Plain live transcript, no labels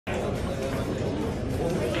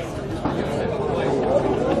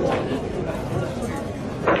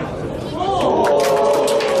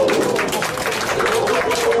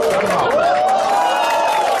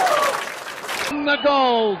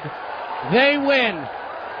They win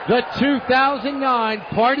the 2009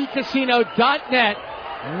 PartyCasino.net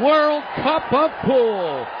World Cup of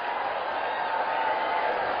Pool.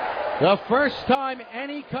 The first time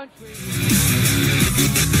any country...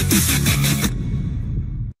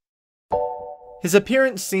 His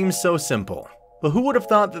appearance seems so simple, but who would have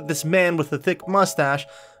thought that this man with a thick mustache,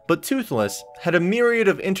 but toothless, had a myriad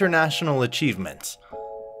of international achievements?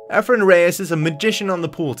 Efren Reyes is a magician on the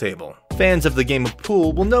pool table. Fans of the game of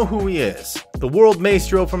pool will know who he is, the world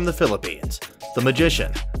maestro from the Philippines, the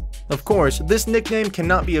magician. Of course, this nickname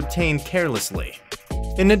cannot be obtained carelessly.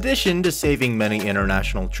 In addition to saving many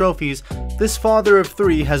international trophies, this father of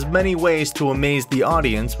three has many ways to amaze the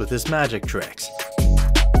audience with his magic tricks.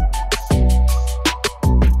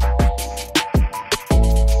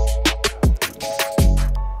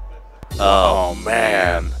 Oh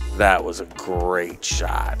man, that was a great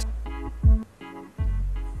shot.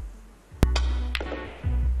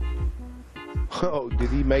 Oh, did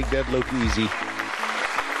he make that look easy?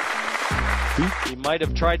 He might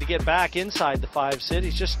have tried to get back inside the 5-sit.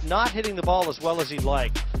 He's just not hitting the ball as well as he'd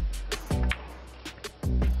like.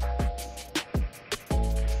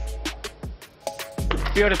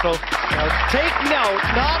 Beautiful. Now take note,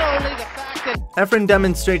 not only the fact that Efren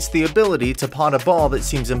demonstrates the ability to pot a ball that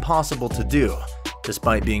seems impossible to do.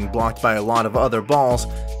 Despite being blocked by a lot of other balls,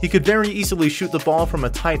 he could very easily shoot the ball from a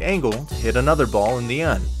tight angle to hit another ball in the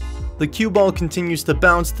end. The cue ball continues to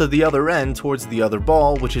bounce to the other end towards the other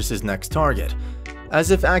ball, which is his next target. As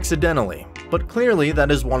if accidentally, but clearly that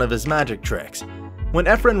is one of his magic tricks. When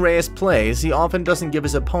Efren Reyes plays, he often doesn't give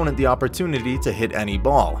his opponent the opportunity to hit any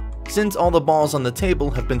ball, since all the balls on the table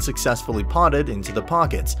have been successfully potted into the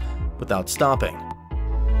pockets, without stopping.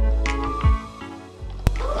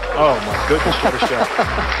 Oh my goodness, what a shot.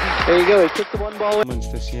 there you go, he took the one ball.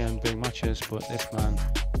 This year in big matches, but this man,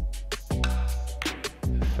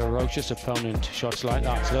 ferocious opponent, shots like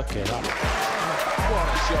that, look at that. What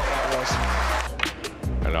a shot that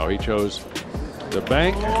was. I know, he chose the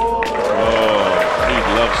bank. Oh, he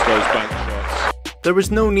loves those bank shots. There was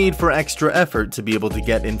no need for extra effort to be able to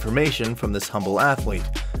get information from this humble athlete.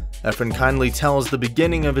 Efren kindly tells the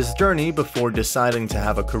beginning of his journey before deciding to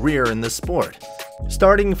have a career in this sport.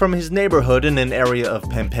 Starting from his neighborhood in an area of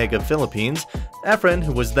Pampanga, Philippines, Efren,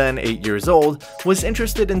 who was then 8 years old, was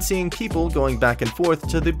interested in seeing people going back and forth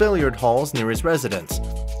to the billiard halls near his residence.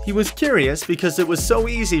 He was curious because it was so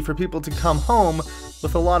easy for people to come home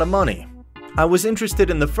with a lot of money. I was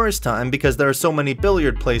interested in the first time because there are so many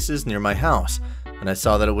billiard places near my house, and I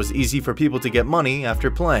saw that it was easy for people to get money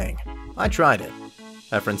after playing. I tried it,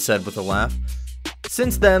 Efren said with a laugh.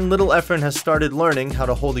 Since then, little Efren has started learning how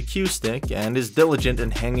to hold a cue stick and is diligent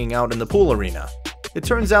in hanging out in the pool arena. It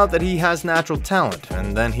turns out that he has natural talent,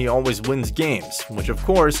 and then he always wins games, which of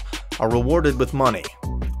course are rewarded with money.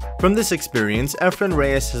 From this experience, Efren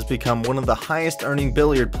Reyes has become one of the highest earning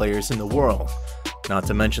billiard players in the world, not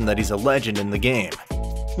to mention that he's a legend in the game.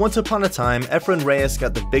 Once upon a time, Efren Reyes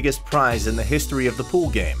got the biggest prize in the history of the pool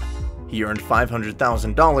game. He earned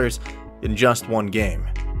 $500,000 in just one game.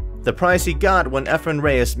 The prize he got when Efren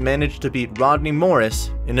Reyes managed to beat Rodney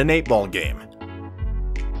Morris in an 8-ball game.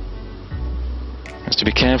 Has to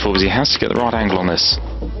be careful because he has to get the right angle on this.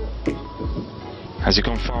 Has he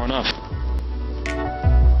gone far enough?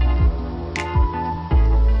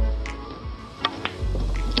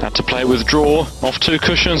 Had to play with draw off 2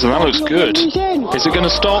 cushions and that looks good. Is it going to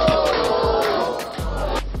stop?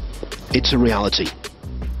 It's a reality.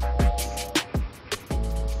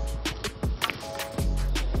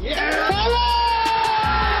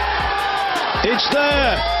 It's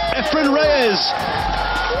there! Efren Reyes!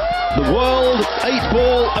 The world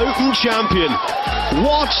 8-ball open champion.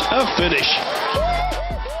 What a finish!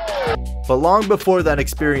 But long before that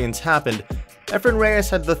experience happened, Efren Reyes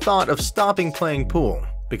had the thought of stopping playing pool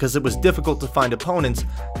because it was difficult to find opponents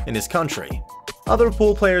in his country. Other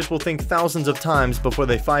pool players will think thousands of times before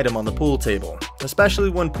they fight him on the pool table,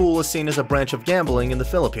 especially when pool is seen as a branch of gambling in the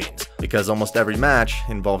Philippines, because almost every match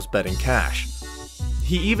involves betting cash.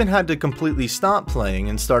 He even had to completely stop playing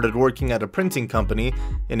and started working at a printing company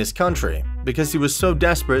in his country because he was so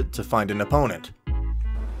desperate to find an opponent.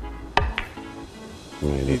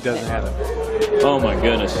 He doesn't have it. Oh my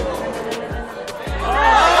goodness. Oh,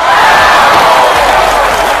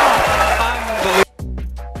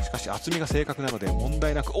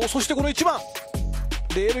 そしてこの1番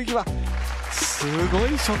レール際すごい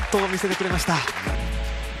ショットを見せてくれました。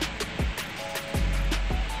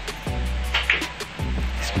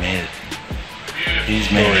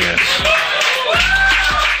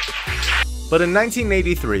But in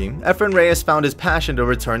 1983, Efren Reyes found his passion to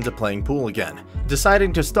return to playing pool again,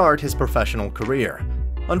 deciding to start his professional career.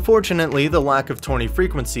 Unfortunately, the lack of tourney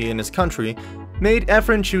frequency in his country made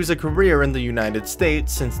Efren choose a career in the United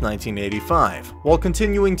States since 1985, while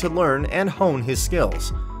continuing to learn and hone his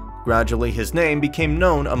skills. Gradually, his name became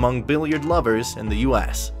known among billiard lovers in the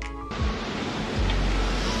US.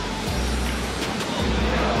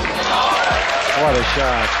 What a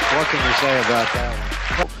shot. What can you say about that one?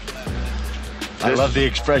 I love the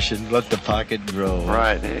expression, let the pocket grow.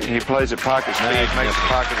 Right. He plays at pocket speed, makes the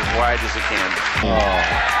pocket as wide as he can.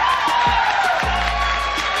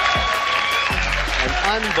 An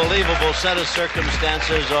unbelievable set of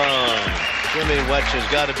circumstances. Jimmy Wetch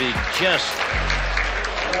has got to be just...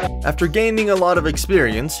 After gaining a lot of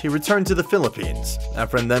experience, he returned to the Philippines.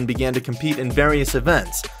 Efren then began to compete in various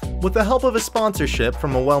events. With the help of a sponsorship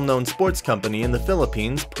from a well-known sports company in the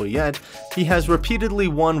Philippines, myriad, he has repeatedly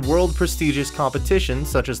won world prestigious competitions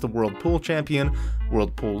such as the World Pool Champion,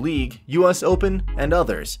 World Pool League, US Open, and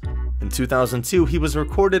others. In 2002, he was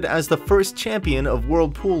recorded as the first champion of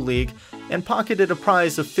World Pool League and pocketed a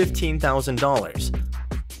prize of $15,000.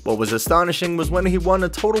 What was astonishing was when he won a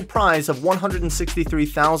total prize of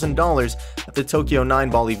 $163,000 at the Tokyo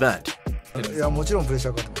 9-ball event. いやもちろんプレッシ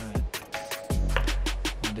ャーかかってます。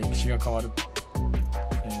歴史が変わる。も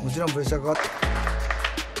ちろんプレッシャーかかって。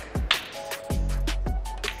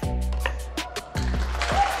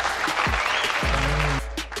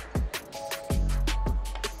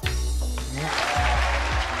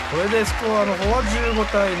これでスコアの方は15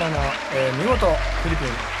対7、見事フィリピン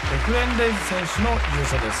エフレン・レイズ選手の優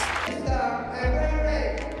勝です。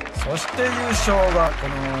そして優勝がこ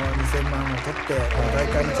の2000万を取って大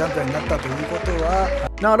会のチャンピオンになったということは。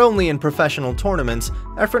Not only in professional tournaments,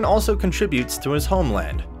 Efren also contributes to his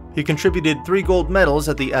homeland. He contributed 3 gold medals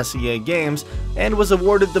at the SEA Games and was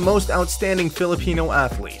awarded the most outstanding Filipino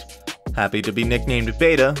athlete. Happy to be nicknamed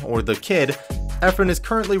Beta, or the Kid, Efren is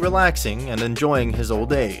currently relaxing and enjoying his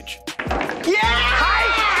old age.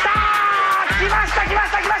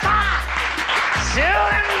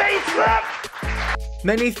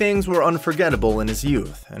 Many things were unforgettable in his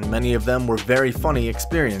youth, and many of them were very funny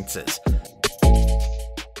experiences.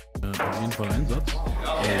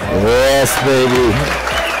 Yes, baby.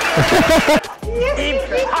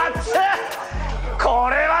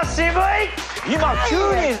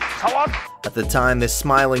 At the time, this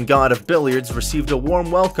smiling god of billiards received a warm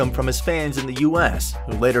welcome from his fans in the US,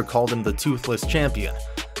 who later called him the toothless champion.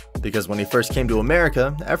 Because when he first came to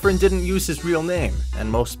America, Efren didn't use his real name, and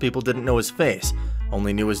most people didn't know his face,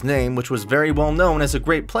 only knew his name, which was very well known as a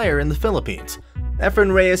great player in the Philippines.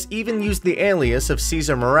 Efren Reyes even used the alias of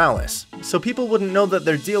Cesar Morales, so people wouldn't know that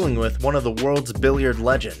they're dealing with one of the world's billiard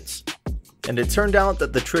legends. And it turned out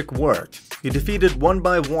that the trick worked. He defeated one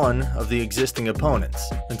by one of the existing opponents,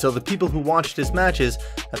 until the people who watched his matches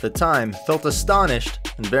at the time felt astonished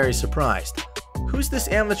and very surprised. "Who's this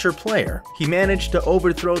amateur player? He managed to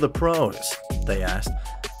overthrow the pros," they asked.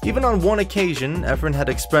 Even on one occasion, Efren had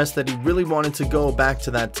expressed that he really wanted to go back to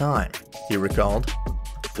that time. He recalled,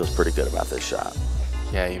 "Feels pretty good about this shot."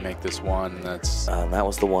 Yeah, you make this one, that's... that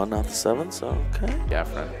was the 1, not the 7, so okay. Yeah,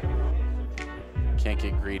 Efren. Can't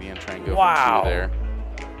get greedy and try and go for 2 there.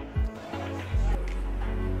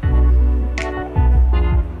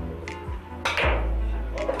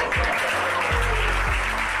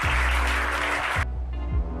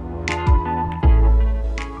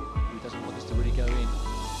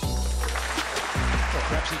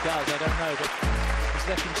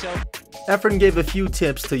 Efren gave a few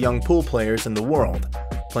tips to young pool players in the world.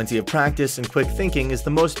 Plenty of practice and quick thinking is the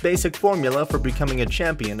most basic formula for becoming a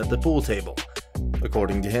champion at the pool table.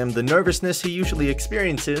 According to him, the nervousness he usually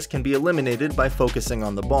experiences can be eliminated by focusing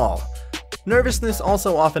on the ball. Nervousness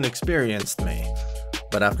also often experienced me.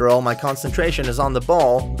 But after all my concentration is on the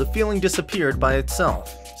ball, the feeling disappeared by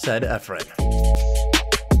itself, said Efren.